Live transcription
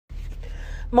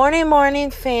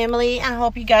Morning, family. I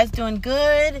hope you guys doing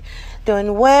good,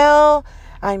 doing well.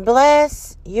 I'm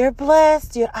blessed. You're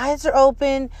blessed. Your eyes are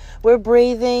open. We're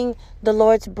breathing the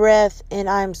Lord's breath, and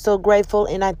I'm so grateful,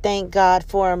 and I thank God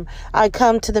for Him. I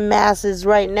come to the masses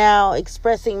right now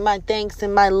expressing my thanks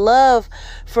and my love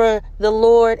for the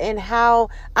Lord and how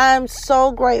I'm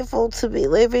so grateful to be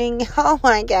living. Oh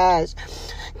my gosh.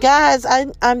 Guys,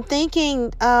 I'm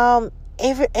thinking,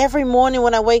 every morning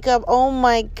when I wake up, oh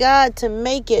my God, to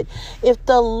make it, if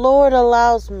the Lord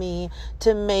allows me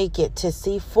to make it to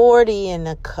see 40 in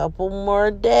a couple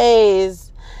more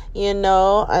days,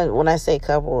 when I say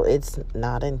couple, it's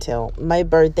not until my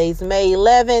birthday's May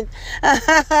 11th.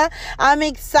 I'm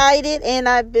excited, and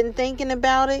I've been thinking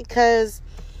about it because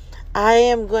I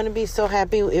am going to be so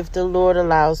happy if the Lord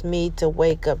allows me to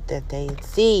wake up that day and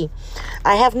see.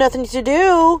 I have nothing to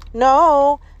do.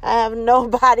 No, I have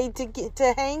nobody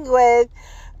to hang with.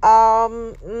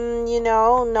 No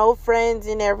friends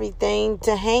and everything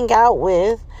to hang out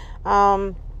with.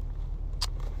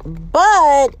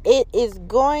 But it is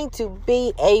going to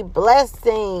be a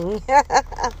blessing.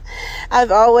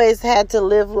 I've always had to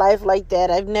live life like that.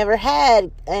 I've never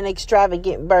had an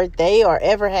extravagant birthday or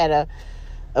ever had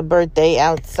a birthday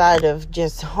outside of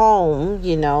just home,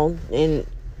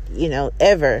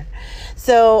 ever.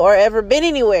 So, or ever been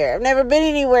anywhere. I've never been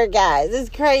anywhere, guys.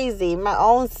 It's crazy. My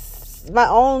own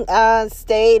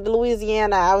state,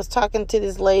 Louisiana. I was talking to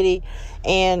this lady,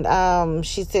 and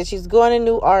she said she's going to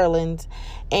New Orleans.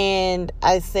 And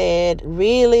I said,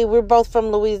 really? We're both from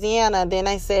Louisiana. Then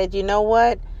I said, you know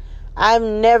what? I've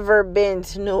never been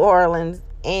to New Orleans.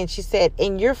 And she said,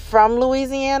 and you're from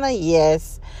Louisiana?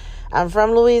 Yes. I'm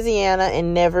from Louisiana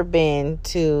and never been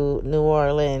to New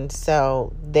Orleans.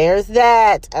 So there's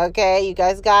that. Okay, you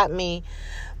guys got me.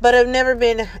 But I've never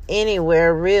been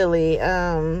anywhere really.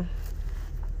 I'm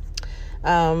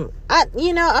not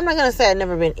gonna say I've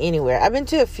never been anywhere. I've been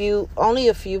to only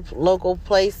a few local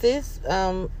places.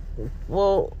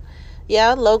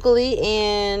 Locally.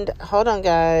 And hold on,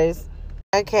 guys.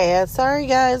 Okay, sorry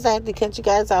guys, I had to cut you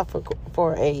guys off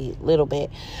for a little bit.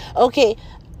 Okay.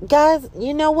 Guys,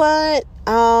 you know what?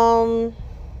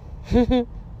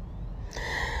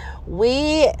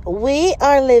 We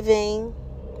are living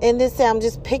in this. I'm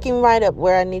just picking right up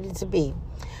where I needed to be.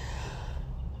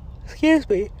 Excuse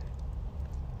me.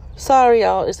 Sorry,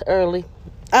 y'all. It's early.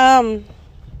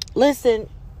 Listen,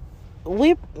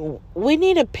 we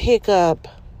need to pick up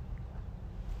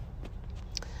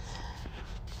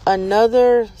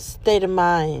another state of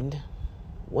mind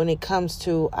when it comes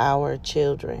to our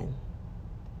children.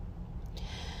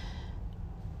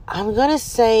 I'm going to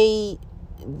say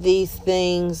these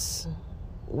things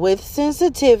with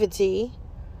sensitivity,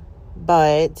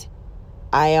 but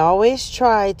I always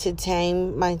try to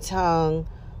tame my tongue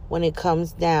when it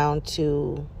comes down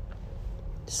to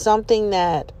something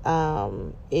that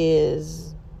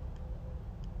is,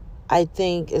 I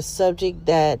think, a subject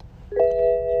that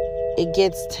it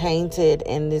gets tainted,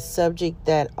 and this subject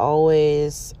that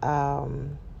always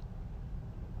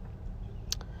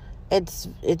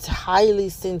it's highly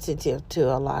sensitive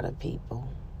to a lot of people.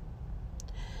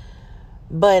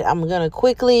 But I'm going to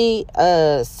quickly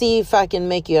see if I can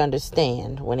make you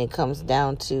understand when it comes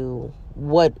down to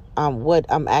what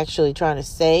I'm actually trying to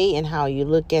say and how you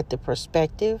look at the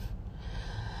perspective.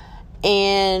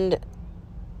 And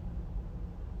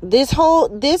this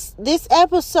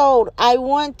episode, I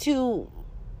want to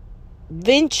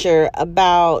venture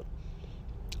about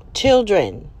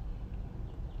children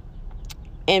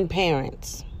and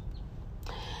parents.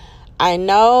 I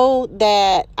know.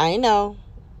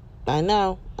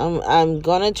 I'm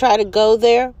going to try to go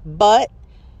there, but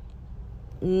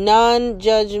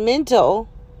non-judgmental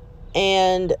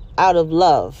and out of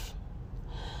love.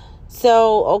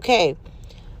 So, okay.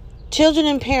 Children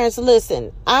and parents,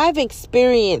 listen. I've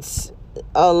experienced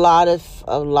a lot of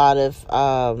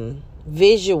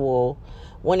visual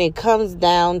when it comes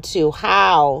down to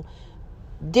how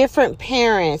different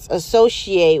parents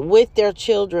associate with their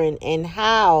children and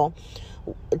how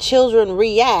children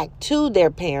react to their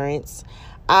parents.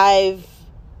 I've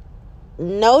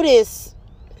noticed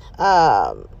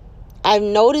the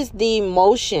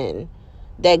emotion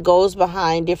that goes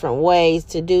behind different ways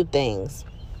to do things.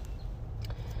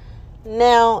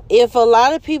 Now, if a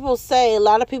lot of people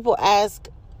ask,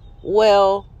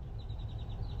 well,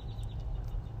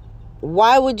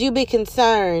 why would you be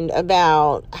concerned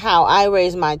about how I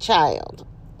raise my child?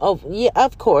 Oh, yeah,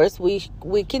 of course, we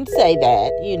can say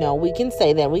that. We can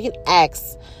say that. We can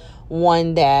ask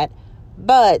one that.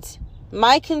 But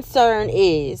my concern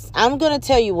is, I'm going to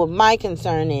tell you what my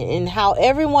concern is and how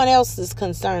everyone else's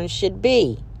concern should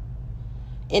be.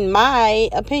 in my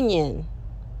opinion.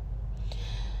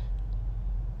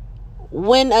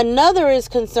 When another is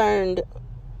concerned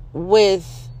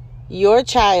with your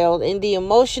child and the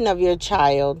emotion of your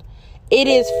child, it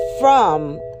is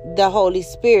from the Holy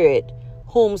Spirit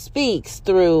whom speaks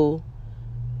through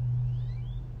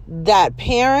that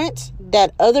parent,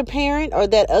 that other parent, or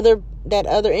that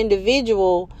other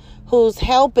individual who's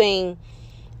helping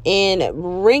in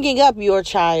bringing up your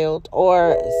child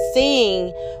or seeing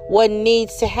what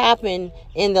needs to happen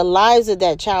in the lives of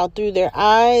that child through their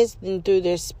eyes and through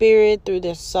their spirit, through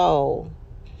their soul.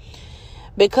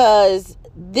 Because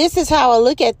this is how I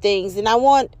look at things, and I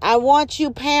want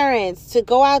you parents to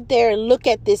go out there and look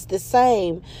at this the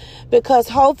same, because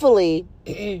hopefully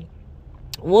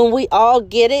when we all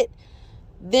get it,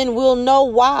 then we'll know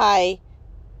why,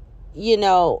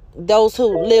 those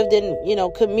who lived in,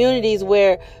 communities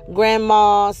where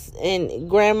grandmas and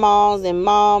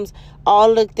moms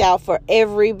all looked out for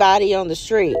everybody on the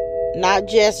street, not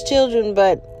just children,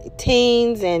 but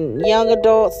teens and young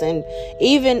adults and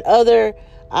even other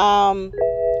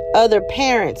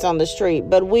parents on the street.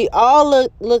 But we all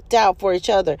looked out for each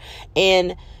other.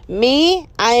 And me,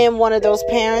 I am one of those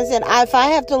parents. And if I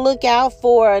have to look out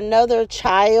for another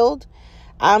child,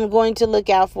 I'm going to look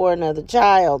out for another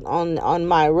child on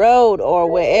my road or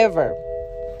wherever.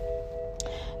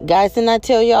 Guys, didn't I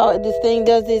tell y'all this thing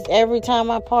does this every time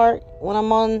I park when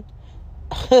I'm on?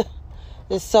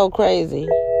 It's so crazy.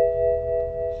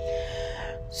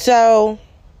 So,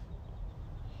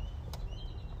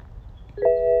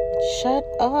 shut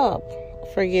up.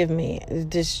 Forgive me. It's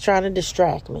just trying to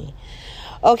distract me.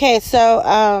 Okay,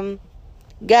 so,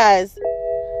 guys,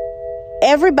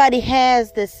 everybody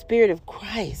has the Spirit of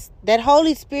Christ. That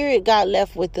Holy Spirit God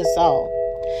left with us all.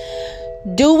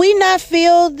 Do we not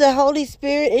feel the Holy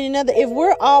Spirit in another? If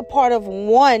we're all part of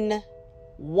one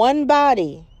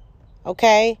body,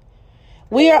 okay?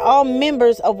 We are all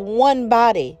members of one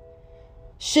body.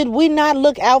 Should we not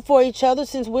look out for each other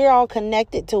since we're all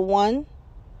connected to one?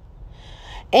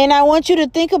 And I want you to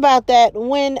think about that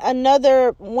when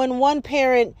one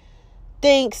parent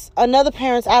thinks another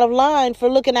parent's out of line for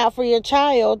looking out for your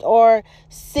child, or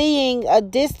seeing a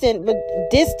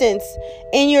distance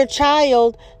in your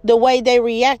child, the way they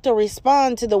react or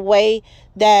respond to the way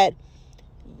that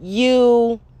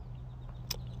you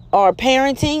are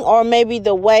parenting, or maybe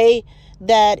the way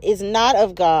that is not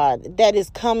of God, that is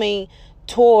coming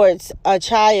towards a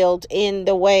child in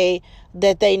the way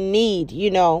that they need,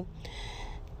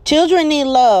 Children need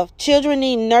love. Children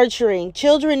need nurturing.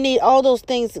 Children need all those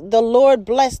things the Lord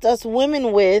blessed us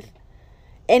women with,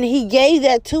 and He gave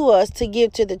that to us to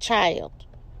give to the child.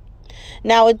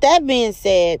 Now, with that being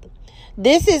said,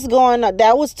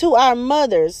 that was to our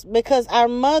mothers, because our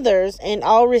mothers, in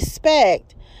all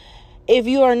respect, if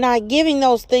you are not giving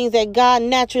those things that God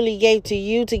naturally gave to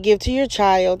you to give to your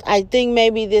child, I think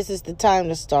maybe this is the time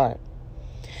to start.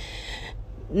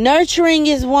 Nurturing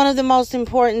is one of the most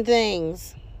important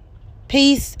things.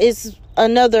 Peace is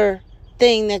another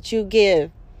thing that you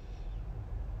give.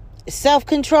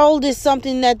 Self-control is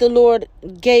something that the Lord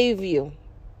gave you.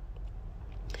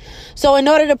 So in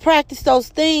order to practice those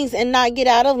things and not get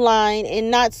out of line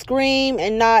and not scream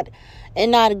and not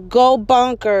go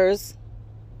bonkers,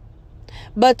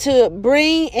 but to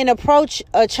bring and approach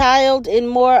a child in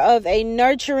more of a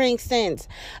nurturing sense,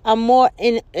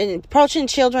 in approaching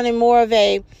children in more of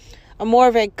a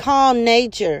calm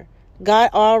nature.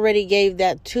 God already gave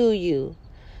that to you.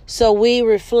 So we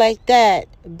reflect that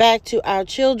back to our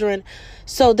children,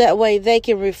 so that way they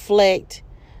can reflect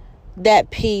that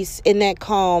peace and that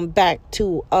calm back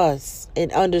to us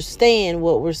and understand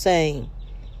what we're saying.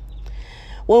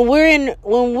 When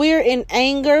we're in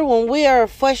anger, when we are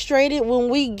frustrated, when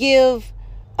we give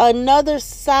another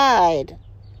side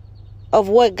of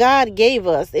what God gave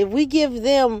us, if we give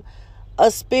them a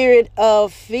spirit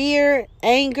of fear,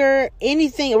 anger,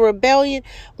 anything, a rebellion,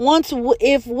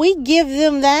 if we give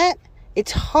them that,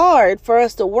 it's hard for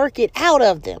us to work it out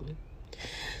of them.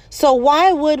 So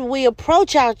why would we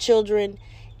approach our children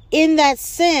in that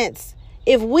sense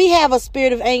if we have a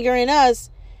spirit of anger in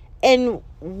us, and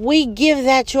we give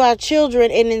that to our children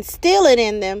and instill it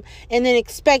in them, and then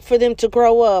expect for them to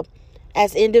grow up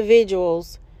as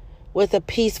individuals with a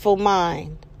peaceful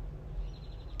mind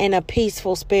and a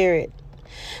peaceful spirit?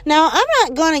 Now, I'm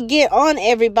not going to get on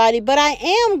everybody, but I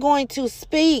am going to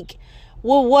speak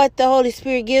with what the Holy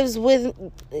Spirit gives with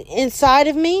inside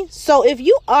of me. So if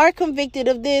you are convicted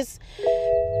of this,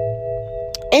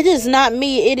 it is not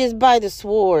me. It is by the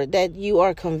sword that you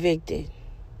are convicted.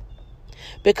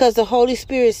 Because the Holy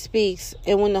Spirit speaks,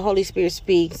 and when the Holy Spirit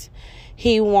speaks,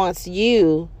 He wants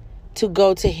you to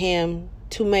go to Him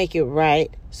to make it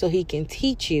right so he can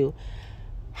teach you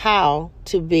how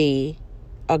to be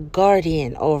a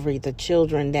guardian over the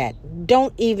children that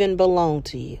don't even belong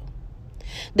to you.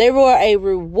 They were a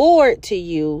reward to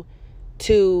you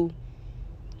to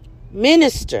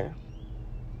minister.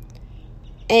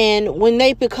 And when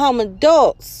they become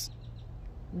adults,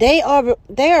 they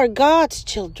are God's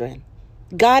children.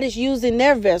 God is using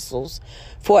their vessels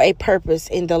for a purpose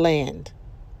in the land.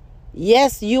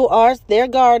 Yes, you are their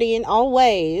guardian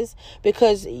always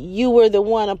because you were the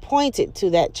one appointed to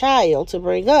that child to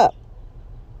bring up.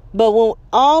 But when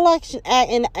all action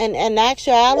in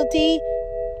actuality,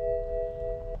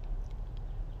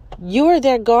 you are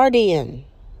their guardian,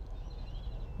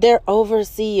 their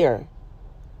overseer,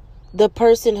 the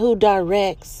person who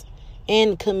directs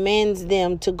and commands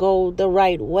them to go the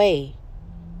right way.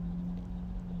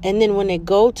 And then when they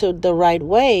go to the right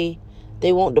way,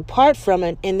 they won't depart from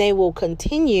it, and they will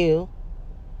continue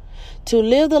to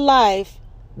live the life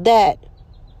that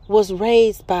was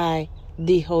raised by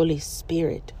the Holy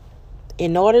Spirit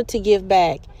in order to give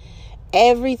back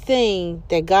everything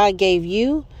that God gave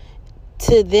you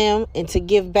to them and to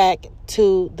give back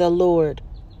to the Lord.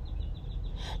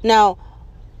 Now,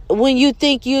 when you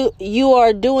think you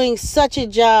are doing such a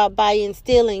job by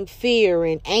instilling fear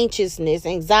and anxiousness,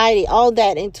 anxiety, all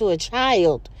that into a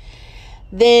child,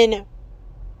 then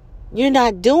you're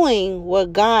not doing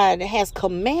what God has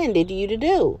commanded you to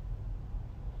do.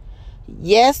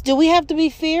 Yes, do we have to be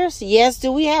fierce? Yes,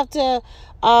 do we have to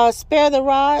spare the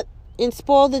rod and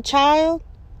spoil the child?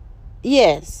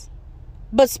 Yes.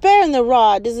 But sparing the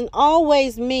rod doesn't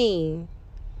always mean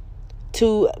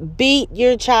to beat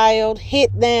your child,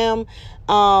 hit them,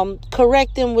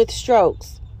 correct them with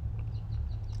strokes.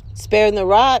 Sparing the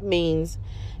rod means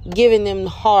giving them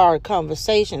hard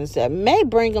conversations that may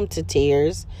bring them to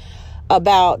tears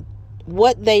about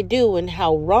what they do and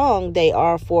how wrong they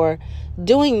are for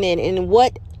doing it and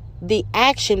what the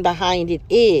action behind it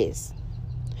is,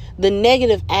 the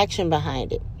negative action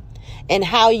behind it, and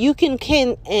how you can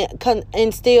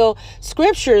instill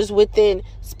scriptures within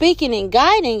speaking and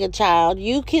guiding a child.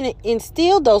 You can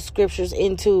instill those scriptures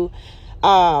into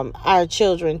our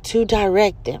children to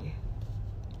direct them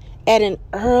at an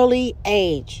early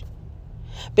age.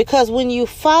 Because when you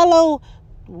follow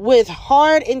with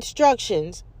hard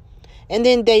instructions and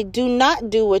then they do not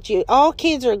do what all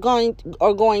kids are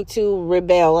going to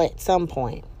rebel at some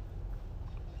point.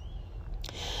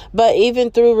 But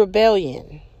even through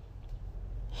rebellion,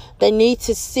 they need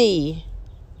to see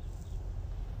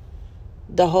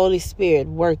the Holy Spirit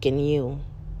work in you.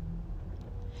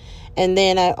 And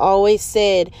then I always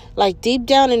said, like deep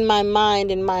down in my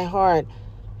mind, in my heart,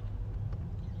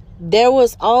 there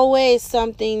was always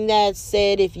something that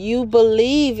said, if you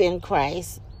believe in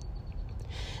Christ.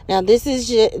 Now, this is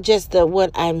just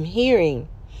what I'm hearing.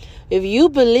 If you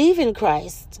believe in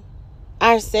Christ,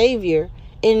 our Savior,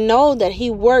 and know that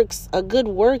He works a good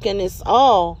work in us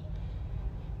all,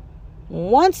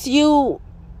 once you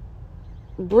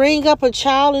bring up a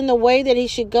child in the way that he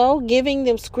should go, giving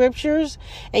them scriptures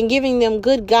and giving them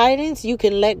good guidance, you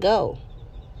can let go.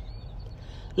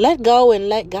 Let go and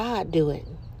let God do it.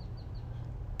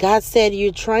 God said,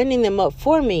 you're training them up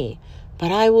for me,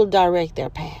 but I will direct their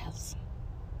paths.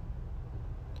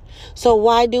 So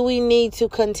why do we need to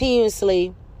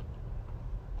continuously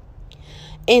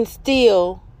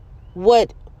instill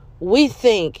what we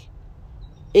think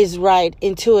is right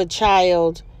into a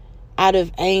child out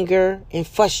of anger and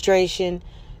frustration,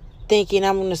 thinking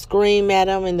I'm going to scream at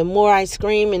them, and the more I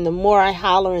scream and the more I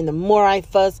holler and the more I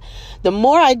fuss, the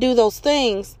more I do those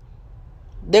things,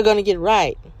 they're going to get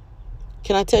right.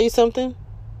 Can I tell you something?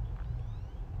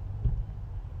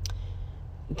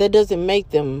 That doesn't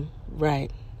make them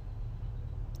right.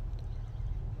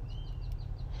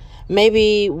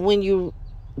 Maybe when you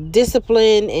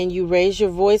discipline and you raise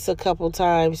your voice a couple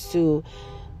times to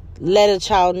let a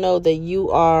child know that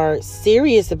you are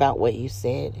serious about what you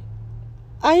said.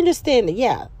 I understand that,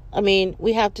 yeah. I mean,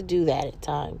 we have to do that at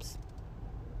times.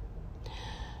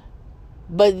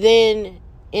 But then,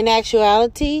 in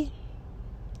actuality,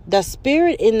 the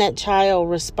spirit in that child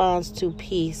responds to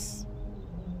peace.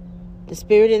 The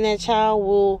spirit in that child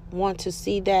will want to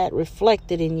see that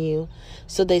reflected in you,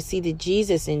 so they see the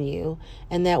Jesus in you,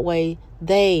 and that way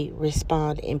they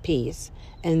respond in peace.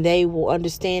 And they will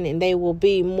understand, and they will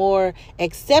be more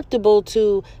acceptable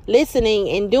to listening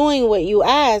and doing what you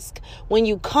ask when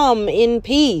you come in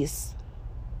peace.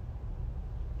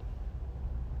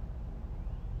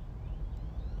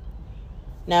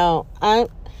 Now,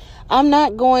 I'm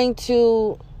not going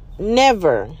to,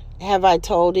 never have I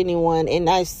told anyone, and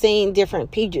I've seen different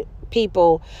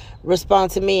people respond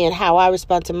to me and how I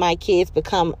respond to my kids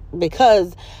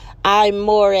because I'm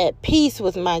more at peace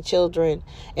with my children.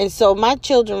 And so my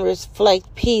children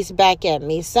reflect peace back at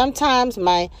me. Sometimes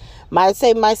my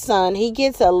son, he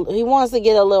wants to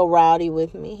get a little rowdy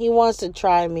with me. He wants to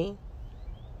try me.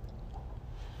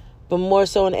 But more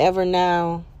so than ever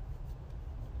now,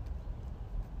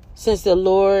 since the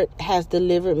Lord has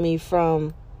delivered me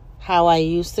from how I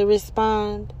used to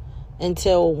respond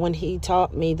until when he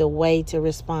taught me the way to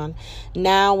respond.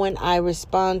 Now when I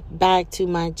respond back to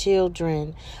my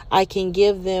children, I can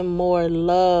give them more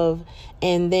love.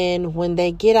 And then when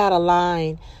they get out of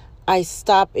line, I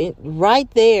stop it right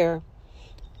there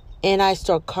and I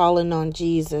start calling on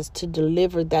Jesus to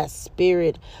deliver that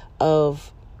spirit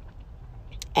of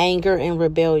anger and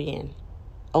rebellion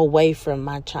away from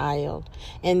my child.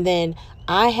 And then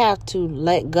I have to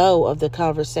let go of the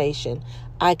conversation.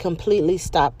 I completely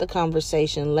stop the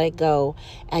conversation, let go.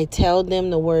 I tell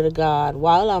them the word of God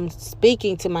while I'm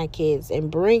speaking to my kids and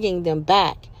bringing them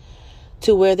back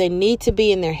to where they need to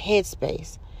be in their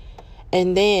headspace.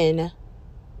 And then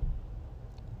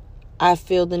I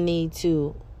feel the need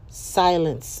to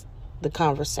silence the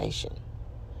conversation.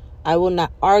 I will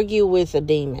not argue with a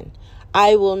demon.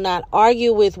 I will not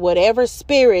argue with whatever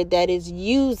spirit that is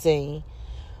using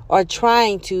or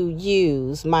trying to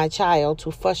use my child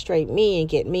to frustrate me and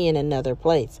get me in another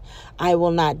place. I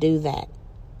will not do that.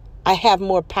 I have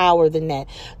more power than that.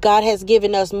 God has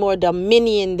given us more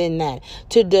dominion than that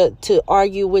to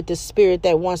argue with the spirit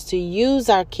that wants to use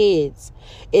our kids.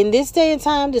 In this day and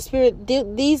time, these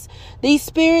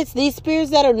spirits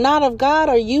that are not of God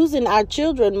are using our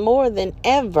children more than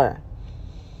ever.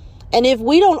 And if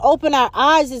we don't open our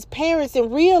eyes as parents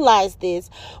and realize this,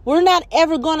 we're not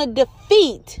ever going to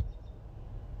defeat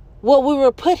what we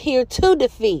were put here to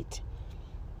defeat.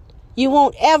 You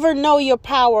won't ever know your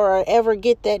power or ever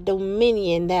get that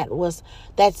dominion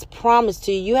that's promised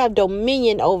to you. You have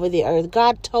dominion over the earth.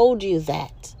 God told you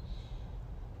that.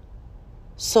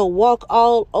 So walk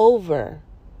all over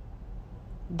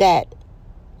that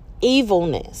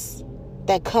evilness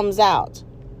that comes out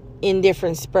in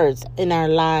different spurts in our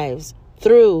lives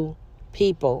through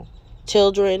people,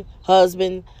 children,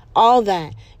 husband, all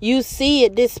that. You see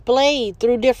it displayed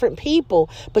through different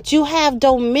people, but you have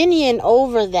dominion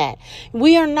over that.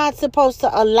 We are not supposed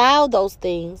to allow those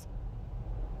things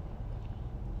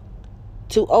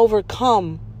to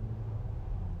overcome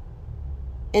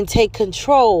and take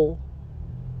control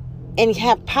and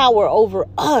have power over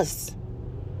us.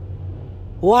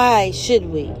 Why should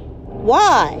we?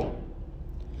 Why?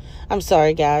 I'm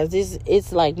sorry, guys.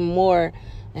 It's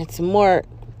more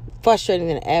frustrating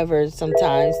than ever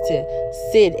sometimes to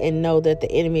sit and know that the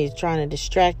enemy is trying to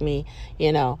distract me,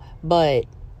 but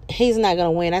he's not going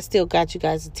to win. I still got you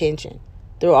guys' attention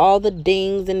through all the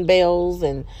dings and bells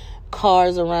and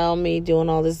cars around me doing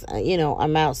all this.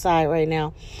 I'm outside right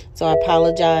now, so I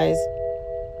apologize.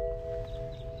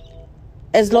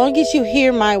 As long as you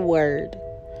hear my word,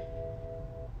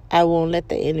 I won't let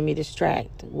the enemy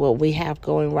distract what we have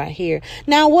going right here.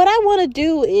 Now, what I want to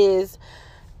do is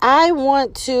I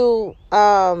want to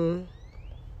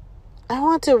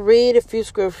read a few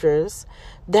scriptures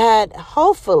that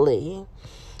hopefully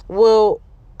will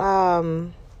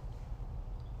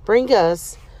bring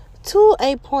us to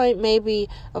a point maybe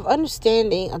of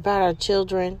understanding about our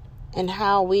children and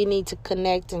how we need to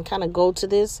connect and kind of go to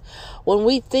this. When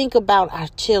we think about our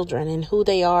children and who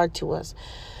they are to us,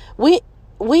 we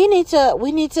need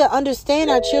to understand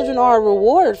our children are a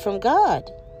reward from God.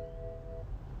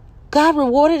 God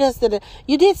rewarded us that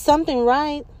you did something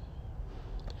right.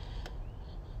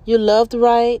 You loved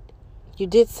right. You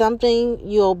did something.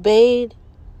 You obeyed.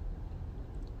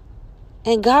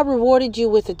 And God rewarded you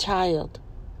with a child.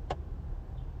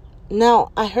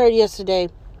 Now, I heard yesterday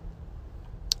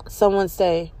someone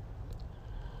say,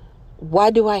 "Why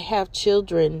do I have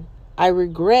children? I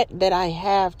regret that I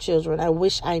have children. I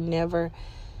wish I never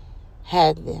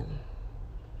had them."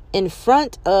 In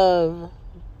front of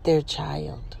their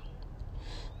child.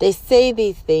 They say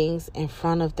these things in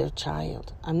front of their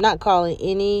child. I'm not calling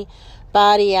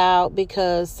anybody out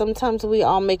because sometimes we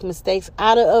all make mistakes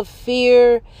out of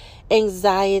fear,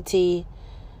 anxiety,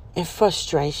 and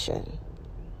frustration.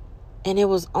 And it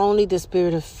was only the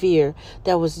spirit of fear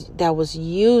that was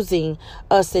using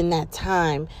us in that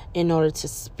time in order to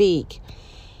speak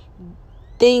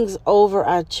things over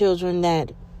our children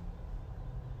that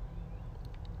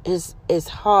is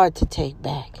hard to take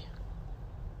back.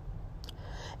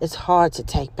 It's hard to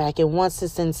take back. And once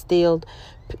it's instilled,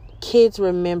 kids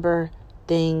remember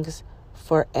things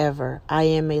forever. I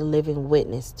am a living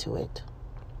witness to it.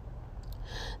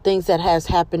 things that has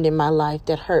happened in my life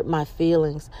that hurt my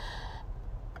feelings.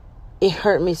 It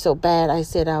hurt me so bad. I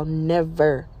said, I'll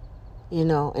never,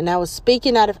 and I was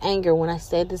speaking out of anger when I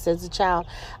said this as a child.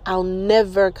 I'll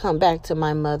never come back to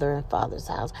my mother and father's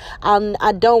house.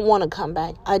 I don't want to come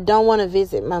back. I don't want to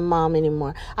visit my mom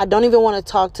anymore. I don't even want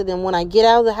to talk to them. When I get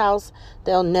out of the house,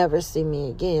 they'll never see me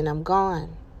again. I'm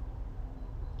gone.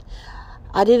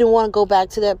 I didn't want to go back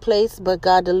to that place, but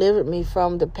God delivered me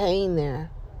from the pain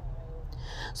there.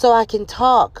 So I can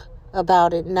talk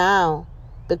about it now,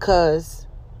 because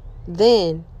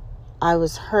then I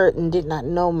was hurt and did not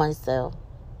know myself.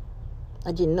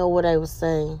 I didn't know what I was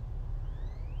saying.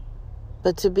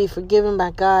 But to be forgiven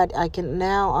by God, I can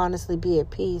now honestly be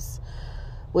at peace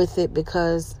with it,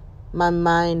 because my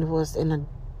mind was in a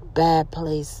bad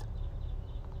place.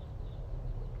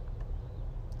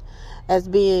 As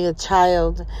being a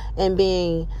child and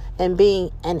being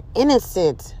an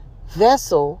innocent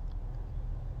vessel,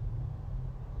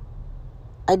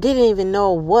 I didn't even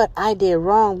know what I did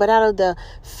wrong, but out of the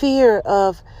fear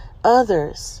of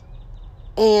others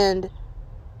and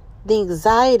the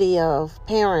anxiety of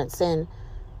parents, and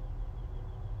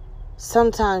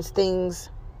sometimes things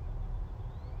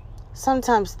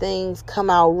come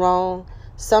out wrong.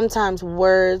 Sometimes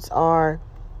words are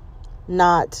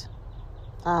not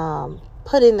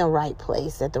put in the right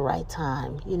place at the right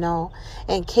time,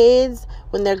 and kids,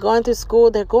 when they're going through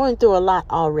school, they're going through a lot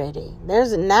already.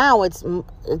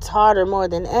 It's harder more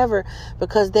than ever,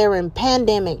 because they're in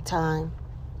pandemic time,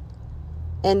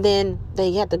 and then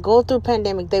they had to go through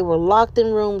pandemic. They were locked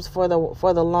in rooms for the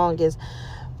longest.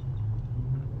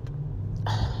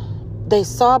 They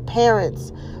saw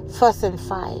parents fuss and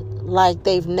fight like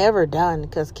they've never done,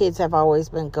 because kids have always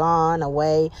been gone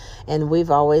away and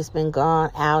we've always been gone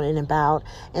out and about.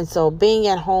 And so being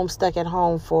at home, stuck at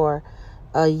home for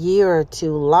a year or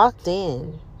two, locked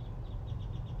in,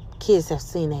 kids have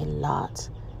seen a lot.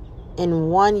 In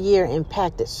 1 year,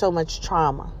 impacted so much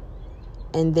trauma.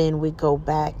 And then we go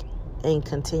back and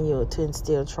continue to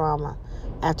instill trauma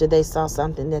after they saw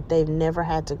something that they've never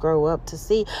had to grow up to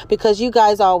see, because you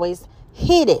guys always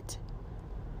hid it.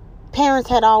 Parents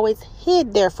had always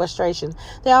hid their frustrations.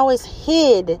 They always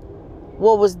hid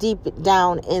what was deep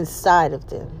down inside of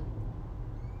them.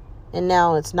 And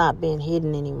now it's not being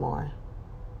hidden anymore.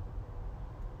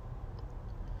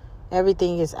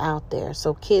 Everything is out there.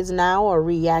 So kids now are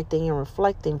reacting and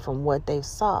reflecting from what they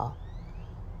saw.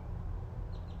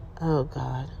 Oh,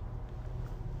 God.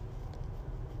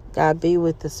 God, be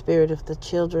with the spirit of the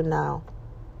children now.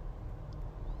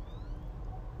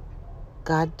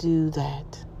 God, do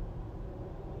that.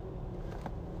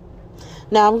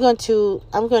 Now I'm going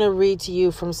to read to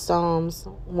you from Psalms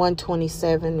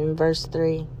 127 and verse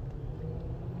 3.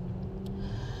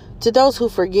 To those who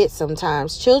forget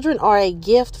sometimes, children are a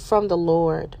gift from the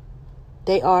Lord.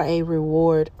 They are a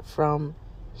reward from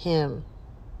Him.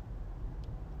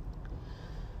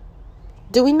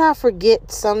 Do we not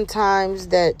forget sometimes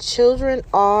that children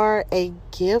are a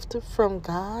gift from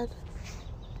God?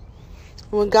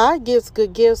 When God gives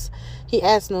good gifts, He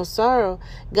asks no sorrow.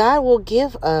 God will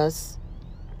give us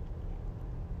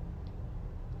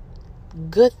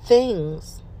good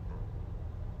things.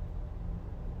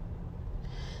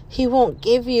 He won't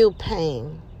give you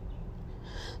pain.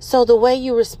 So the way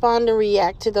you respond and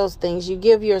react to those things, you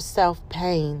give yourself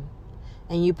pain.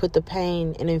 And you put the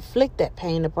pain and inflict that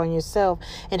pain upon yourself.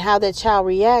 And how that child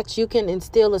reacts, you can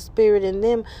instill a spirit in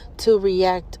them to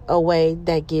react a way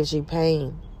that gives you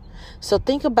pain. So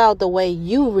think about the way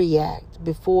you react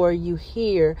before you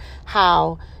hear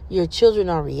how your children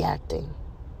are reacting.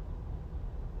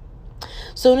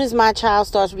 Soon as my child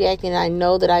starts reacting, I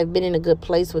know that I've been in a good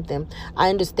place with them. I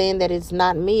understand that it's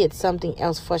not me, it's something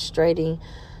else frustrating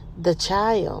the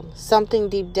child. Something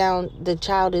deep down the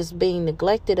child is being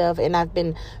neglected of, and I've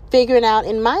been figuring out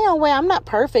in my own way. I'm not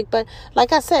perfect, but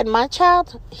like I said, my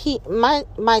child,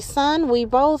 my son, we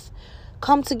both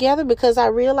come together because I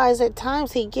realize at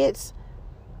times he gets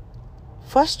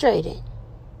frustrated.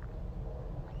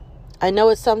 I know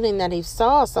it's something that he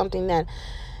saw, something that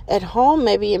at home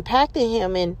maybe impacted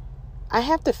him, and I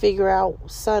have to figure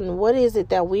out, son, what is it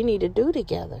that we need to do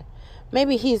together?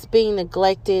 Maybe he's being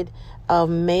neglected of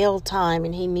male time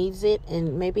and he needs it,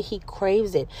 and maybe he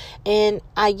craves it, and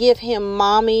I give him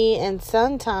mommy and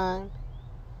son time,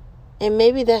 and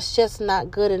maybe that's just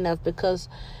not good enough, because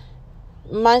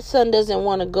my son doesn't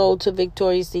want to go to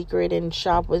Victoria's Secret and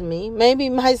shop with me. Maybe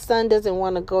my son doesn't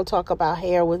want to go talk about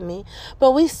hair with me,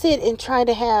 but we sit and try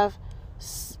to have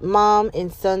mom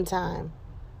and son time.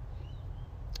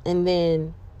 And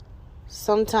then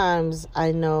sometimes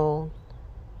I know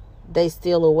they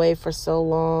steal away for so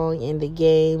long in the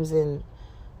games and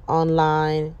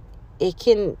online, it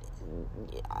can,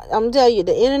 I'm telling you,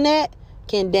 the internet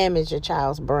can damage your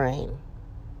child's brain.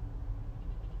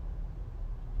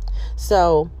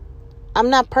 So I'm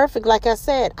not perfect. Like I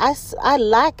said, I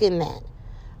lack in that.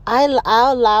 I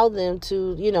allow them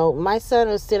to, my son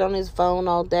will sit on his phone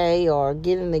all day or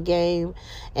get in the game,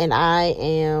 and I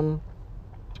am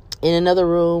in another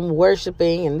room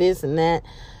worshiping and this and that.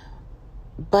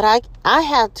 But I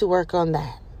have to work on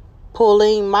that,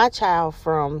 pulling my child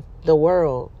from the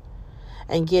world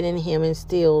and getting him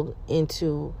instilled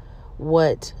into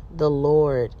what the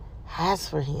Lord has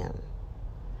for him.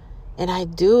 And I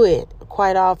do it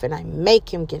quite often. I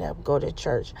make him get up, go to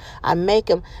church. I make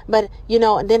him. But,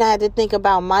 then I had to think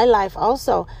about my life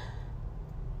also.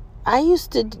 They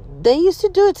used to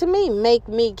do it to me, make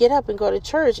me get up and go to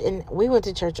church. And we went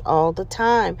to church all the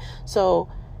time. So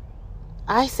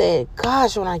I said,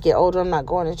 gosh, when I get older, I'm not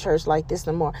going to church like this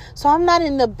no more. So I'm not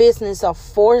in the business of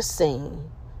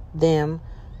forcing them,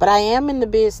 but I am in the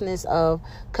business of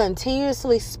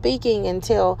continuously speaking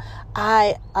until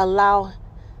I allow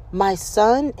my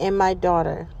son and my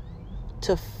daughter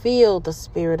to feel the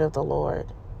Spirit of the Lord.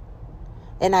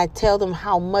 And I tell them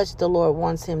how much the Lord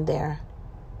wants him there,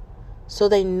 so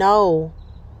they know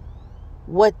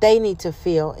what they need to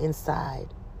feel inside,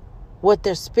 what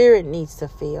their spirit needs to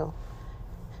feel.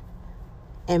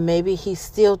 And maybe he's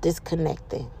still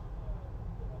disconnecting.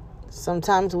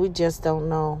 Sometimes we just don't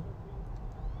know,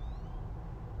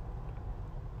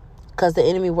 because the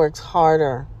enemy works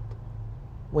harder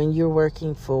when you're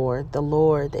working for the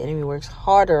Lord. The enemy works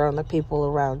harder on the people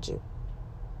around you.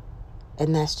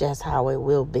 And that's just how it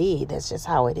will be. That's just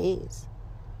how it is.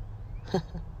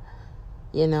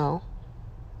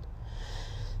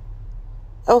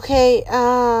 Okay.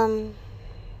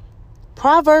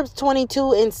 Proverbs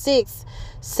 22:6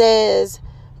 says,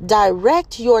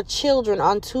 direct your children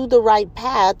onto the right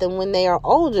path, and when they are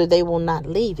older, they will not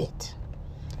leave it.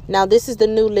 Now, this is the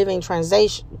New Living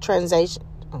Translation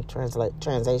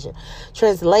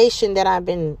that I've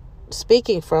been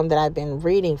speaking from, that I've been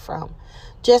reading from,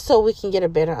 just so we can get a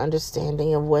better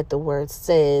understanding of what the word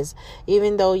says.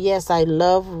 Even though, yes, I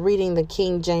love reading the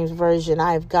King James Version,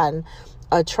 I've gotten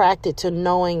attracted to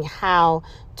knowing how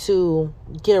to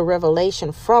get a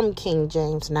revelation from King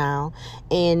James now.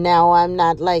 And now I'm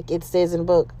not, like it says in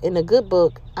the good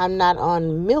book, I'm not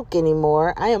on milk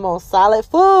anymore. I am on solid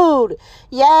food.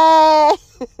 Yay!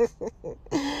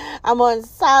 I'm on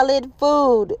solid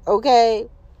food. Okay.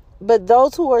 But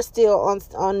those who are still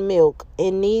on milk,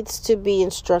 it needs to be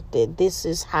instructed. This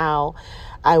is how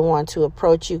I want to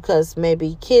approach you, because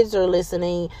maybe kids are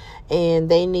listening and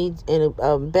they need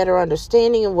a better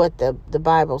understanding of what the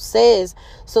Bible says.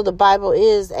 So the Bible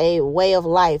is a way of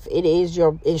life. It is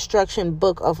your instruction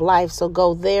book of life. So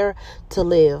go there to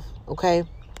live. Okay.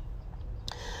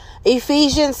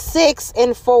 Ephesians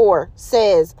 6:4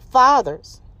 says,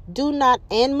 fathers, do not,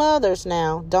 and mothers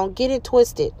now, don't get it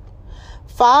twisted.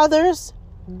 Fathers,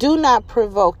 do not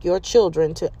provoke your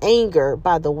children to anger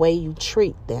by the way you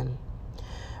treat them.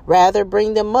 Rather,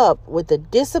 bring them up with the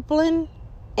discipline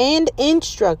and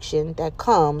instruction that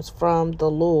comes from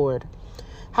the Lord.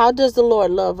 How does the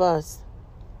Lord love us?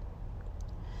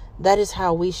 That is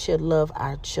how we should love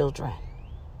our children.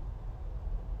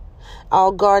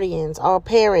 All guardians, all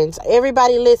parents,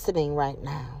 everybody listening right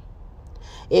now.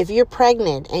 If you're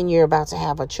pregnant and you're about to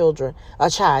have a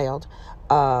child,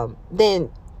 then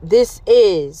this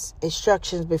is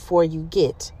instructions before you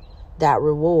get that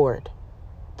reward.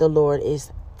 The Lord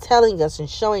is telling us and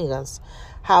showing us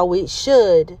how we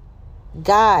should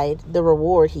guide the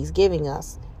reward he's giving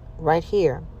us right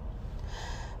here.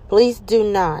 Please do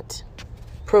not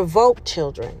provoke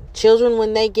children. Children,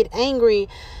 when they get angry,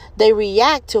 they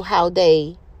react to how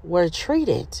they were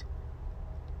treated.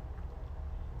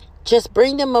 Just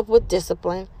bring them up with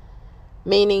discipline,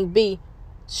 meaning be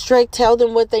straight, tell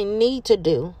them what they need to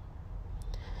do,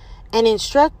 and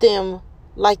instruct them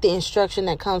like the instruction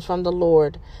that comes from the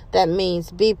Lord. That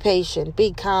means be patient,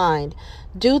 be kind,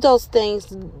 do those things,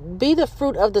 be the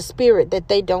fruit of the Spirit that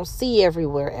they don't see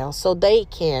everywhere else, so they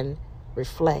can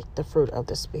reflect the fruit of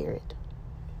the Spirit.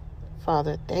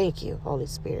 Father, thank you, Holy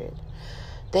Spirit.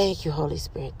 Thank you, Holy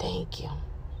Spirit. Thank you.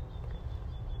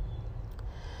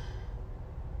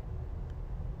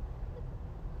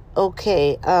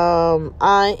 Okay,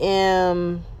 I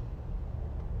am...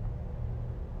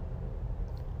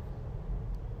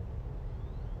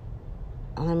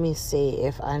 Let me see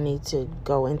if I need to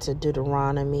go into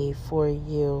Deuteronomy for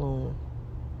you.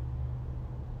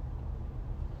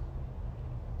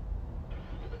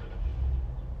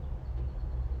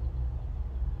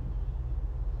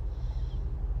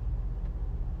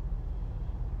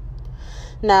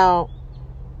 Now,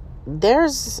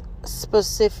 there's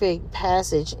specific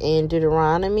passage in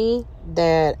Deuteronomy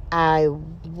that I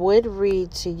would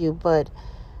read to you, but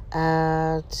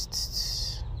I'm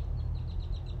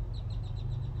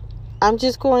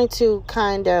just going to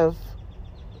kind of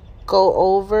go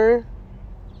over.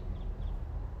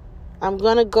 I'm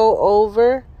going to go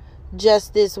over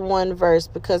just this one verse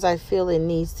because I feel it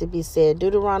needs to be said.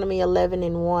 Deuteronomy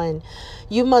 11:1.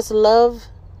 You must love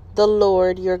the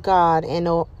Lord your God and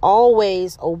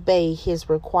always obey his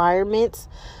requirements,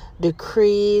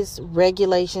 decrees,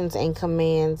 regulations, and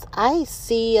commands. I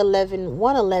see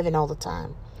 111 all the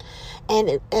time.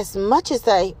 And as much as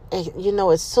I,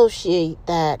 associate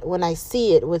that when I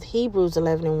see it with Hebrews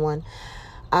 11:1,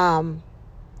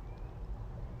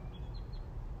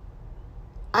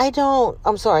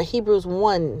 Hebrews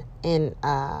 1 and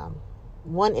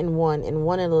 1 and 1 and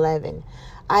 1 and 11.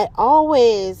 I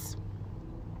always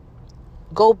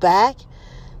go back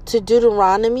to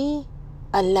Deuteronomy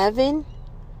 11.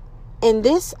 And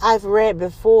this I've read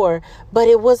before, but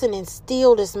it wasn't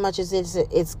instilled as much as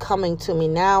it's coming to me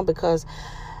now, because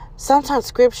sometimes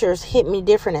scriptures hit me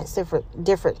different at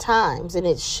different times, and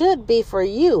it should be for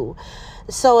you.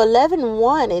 So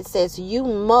 11:1, it says, you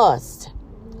must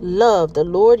love the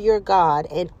Lord your God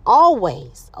and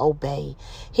always obey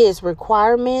his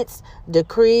requirements,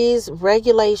 decrees,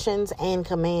 regulations, and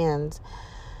commands.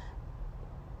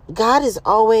 God is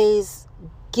always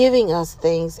giving us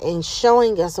things and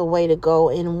showing us a way to go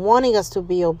and wanting us to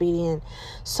be obedient.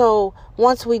 So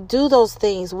once we do those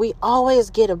things, we always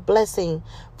get a blessing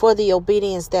for the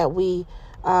obedience that we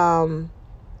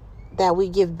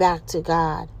give back to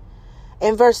God.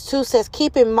 And verse 2 says,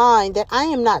 keep in mind that I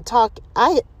am not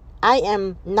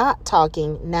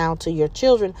talking now to your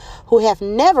children who have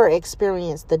never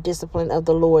experienced the discipline of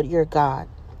the Lord your God,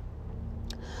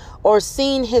 or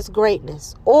seen his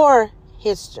greatness, or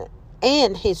his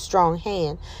strong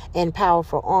hand and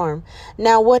powerful arm.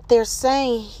 Now, what they're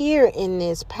saying here in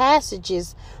this passage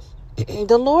is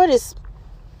the Lord is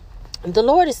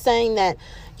saying that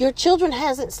your children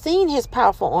hasn't seen his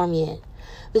powerful arm yet.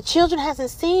 The children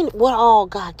hasn't seen what all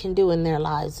God can do in their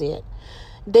lives yet.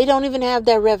 They don't even have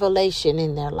that revelation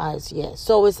in their lives yet.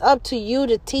 So it's up to you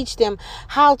to teach them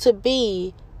how to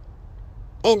be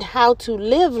and how to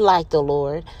live like the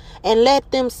Lord, and let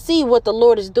them see what the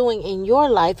Lord is doing in your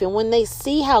life. And when they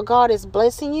see how God is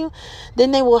blessing you,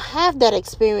 then they will have that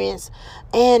experience,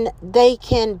 and they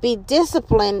can be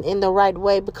disciplined in the right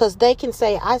way, because they can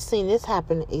say, I've seen this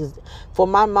happen for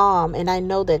my mom, and I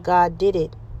know that God did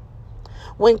it.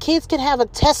 When kids can have a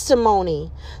testimony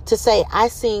to say, I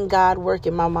seen God work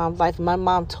in my mom's life. My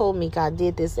mom told me God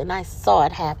did this, and I saw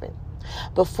it happen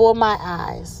before my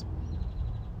eyes.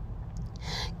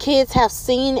 Kids have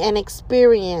seen and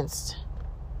experienced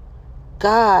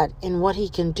God and what he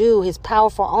can do, his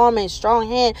powerful arm and strong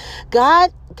hand.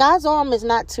 God's arm is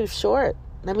not too short.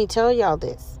 Let me tell y'all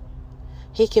this.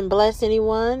 He can bless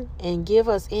anyone and give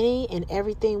us any and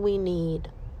everything we need.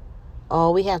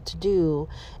 All we have to do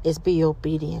is be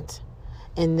obedient.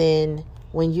 And then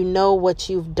when you know what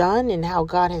you've done and how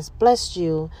God has blessed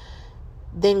you,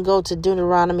 then go to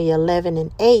Deuteronomy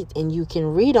 11:8, and you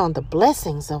can read on the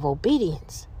blessings of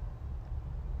obedience.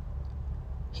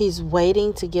 He's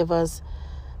waiting to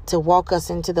walk us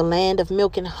into the land of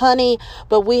milk and honey,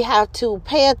 but we have to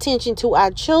pay attention to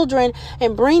our children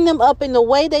and bring them up in the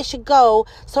way they should go,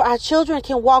 so our children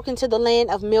can walk into the land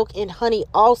of milk and honey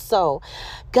also.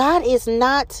 God is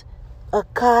not a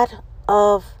God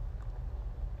of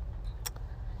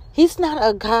He's not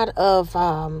a God of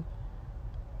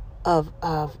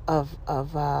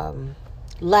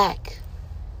lack.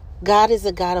 God is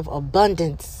a God of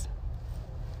abundance.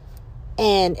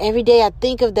 And every day I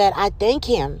think of that, I thank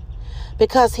him,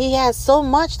 because he has so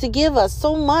much to give us,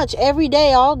 so much every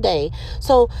day, all day.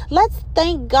 So let's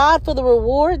thank God for the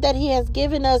reward that he has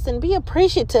given us, and be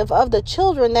appreciative of the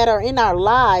children that are in our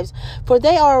lives, for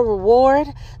they are a reward.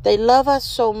 They love us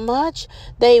so much.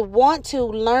 They want to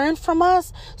learn from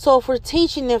us. So if we're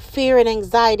teaching them fear and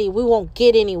anxiety, we won't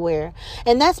get anywhere.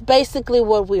 And that's basically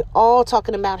what we're all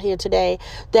talking about here today,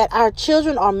 that our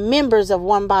children are members of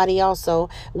one body also.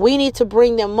 We need to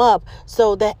bring them up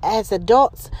so that as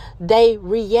adults, they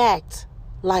react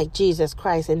like Jesus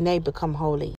Christ and they become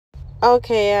holy.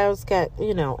 Okay, I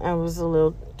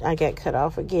got cut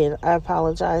off again. I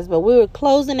apologize, but we were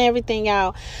closing everything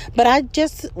out. But I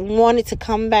just wanted to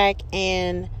come back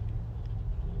and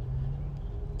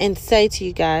say to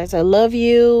you guys, I love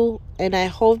you, and I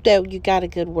hope that you got a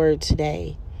good word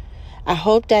today. I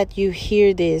hope that you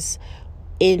hear this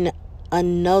in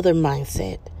another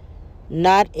mindset.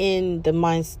 not in the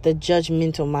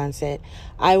judgmental mindset.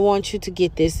 I want you to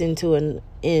get this into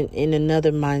in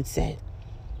another mindset,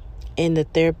 in the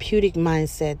therapeutic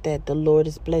mindset that the Lord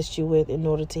has blessed you with in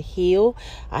order to heal.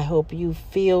 I hope you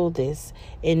feel this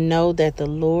and know that the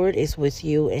Lord is with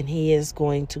you, and He is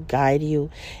going to guide you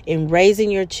in raising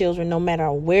your children, no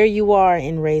matter where you are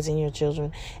in raising your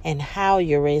children and how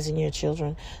you're raising your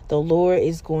children. The Lord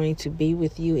is going to be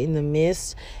with you in the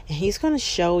midst, and He's going to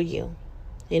show you,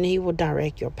 and He will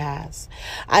direct your paths.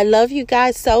 I love you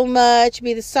guys so much.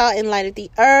 Be the salt and light of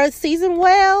the earth. Season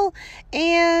well,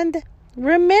 and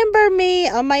remember me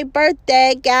on my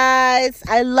birthday, guys.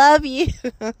 I love you.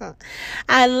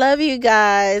 I love you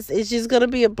guys. It's just going to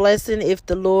be a blessing if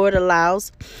the Lord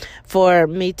allows for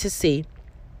me to see.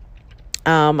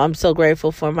 I'm so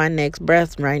grateful for my next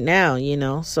breath right now,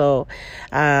 so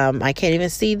I can't even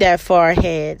see that far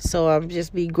ahead. So I'm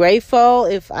just be grateful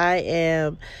if I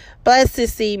am blessed to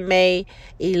see May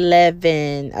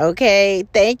 11. Okay.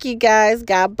 Thank you, guys.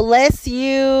 God bless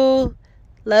you.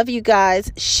 Love you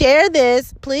guys. Share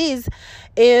this, please.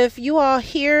 If you all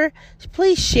here,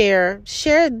 please share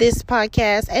this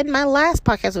podcast. And my last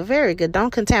podcast was very good. Don't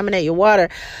contaminate your water.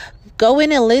 Go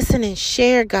in and listen and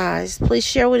share, guys. Please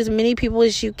share with as many people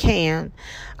as you can.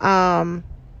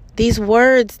 These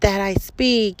words that I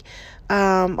speak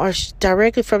are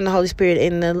directly from the Holy Spirit,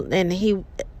 and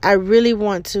I really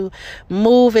want to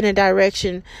move in a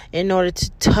direction in order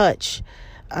to touch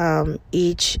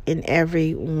each and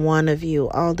every one of you,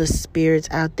 all the spirits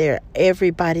out there,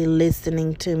 everybody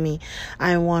listening to me.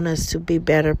 I want us to be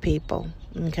better people.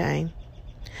 Okay.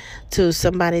 To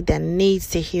somebody that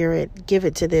needs to hear it, give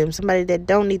it to them. Somebody that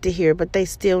don't need to hear it, but they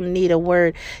still need a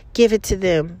word, give it to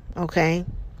them. Okay.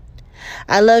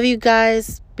 I love you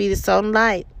guys. Be the salt and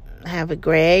light. Have a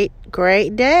great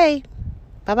day.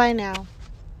 Bye-bye now.